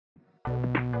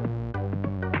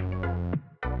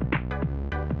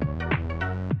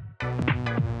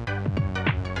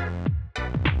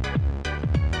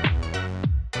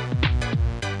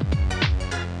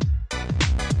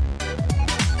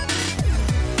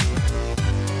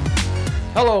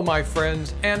Hello my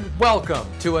friends, and welcome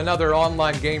to another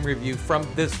online game review from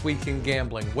This Week in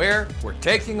Gambling, where we're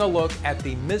taking a look at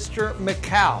the Mr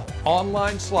Macau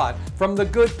online slot from the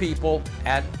good people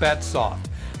at Betsoft.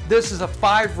 This is a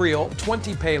 5-reel,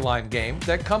 20 payline game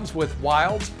that comes with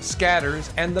wilds, scatters,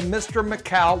 and the Mr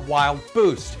Macau Wild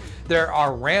Boost. There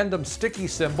are random sticky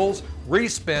symbols,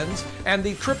 respins, and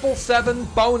the 777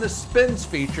 bonus spins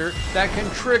feature that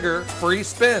can trigger free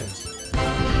spins.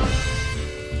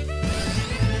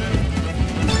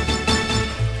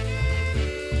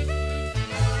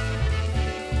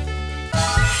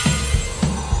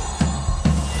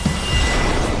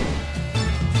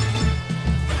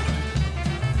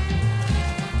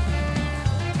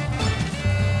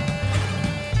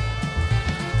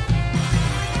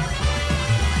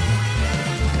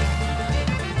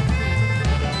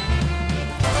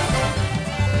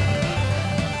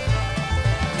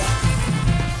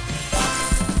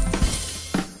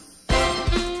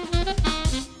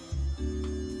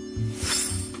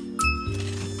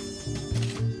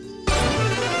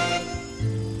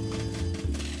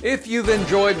 If you've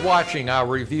enjoyed watching our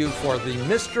review for the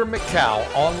Mr Macau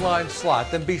online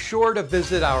slot, then be sure to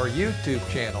visit our YouTube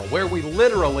channel, where we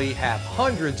literally have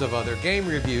hundreds of other game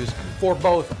reviews for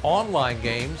both online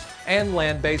games and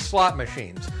land-based slot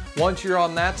machines. Once you're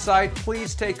on that site,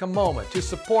 please take a moment to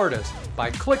support us by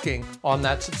clicking on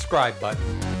that subscribe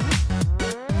button.